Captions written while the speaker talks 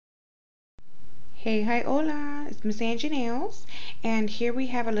Hey, hi, hola, it's Miss Angie Nails, and here we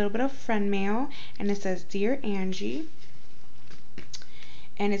have a little bit of friend mail, and it says, Dear Angie,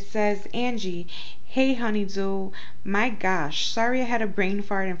 and it says, Angie, hey, honeydew, my gosh, sorry I had a brain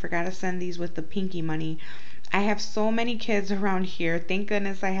fart and forgot to send these with the pinky money. I have so many kids around here, thank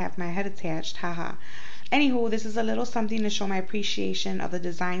goodness I have my head attached, haha. Anywho, this is a little something to show my appreciation of the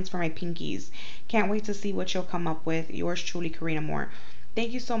designs for my pinkies. Can't wait to see what you'll come up with. Yours truly, Corina Moore.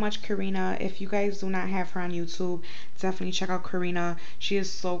 Thank you so much, Corina. If you guys do not have her on YouTube, definitely check out Corina. She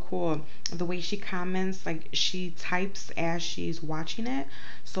is so cool. The way she comments, like she types as she's watching it,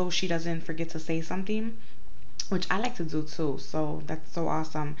 so she doesn't forget to say something, which I like to do too. So that's so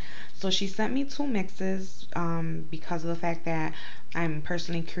awesome. So she sent me two mixes because of the fact that I'm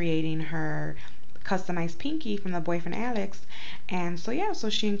personally creating her customized pinky from the boyfriend Alex. And so yeah, so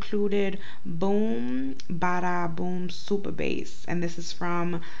she included Boom Bada Boom Super Bass, and this is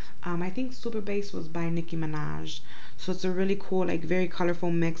from I think Super Bass was by Nicki Minaj. So it's a really cool, like very colorful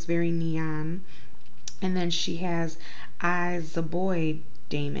mix, very neon. And then she has Eyes the Boy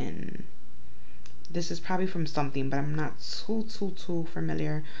Damon. This is probably from something, but I'm not too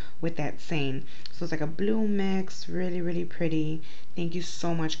familiar with that saying. So it's like a blue mix, really pretty. Thank you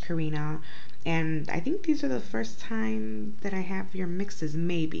so much, Karina. And I think these are the first time that I have your mixes,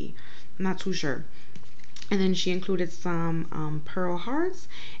 maybe. I'm not too sure. And then she included some pearl hearts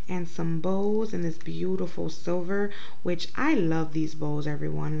and some bows in this beautiful silver, which I love these bows,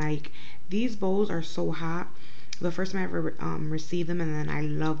 everyone. Like, these bows are so hot. The first time I ever received them, and then I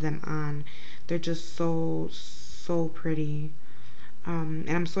love them on. They're just so pretty. And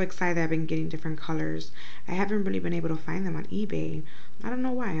I'm so excited that I've been getting different colors. I haven't really been able to find them on eBay. I don't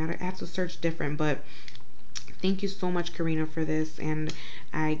know why. I have to search different, but thank you so much, Karina, for this, and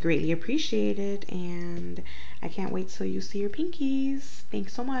I greatly appreciate it, and I can't wait till you see your pinkies.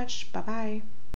 Thanks so much. Bye-bye.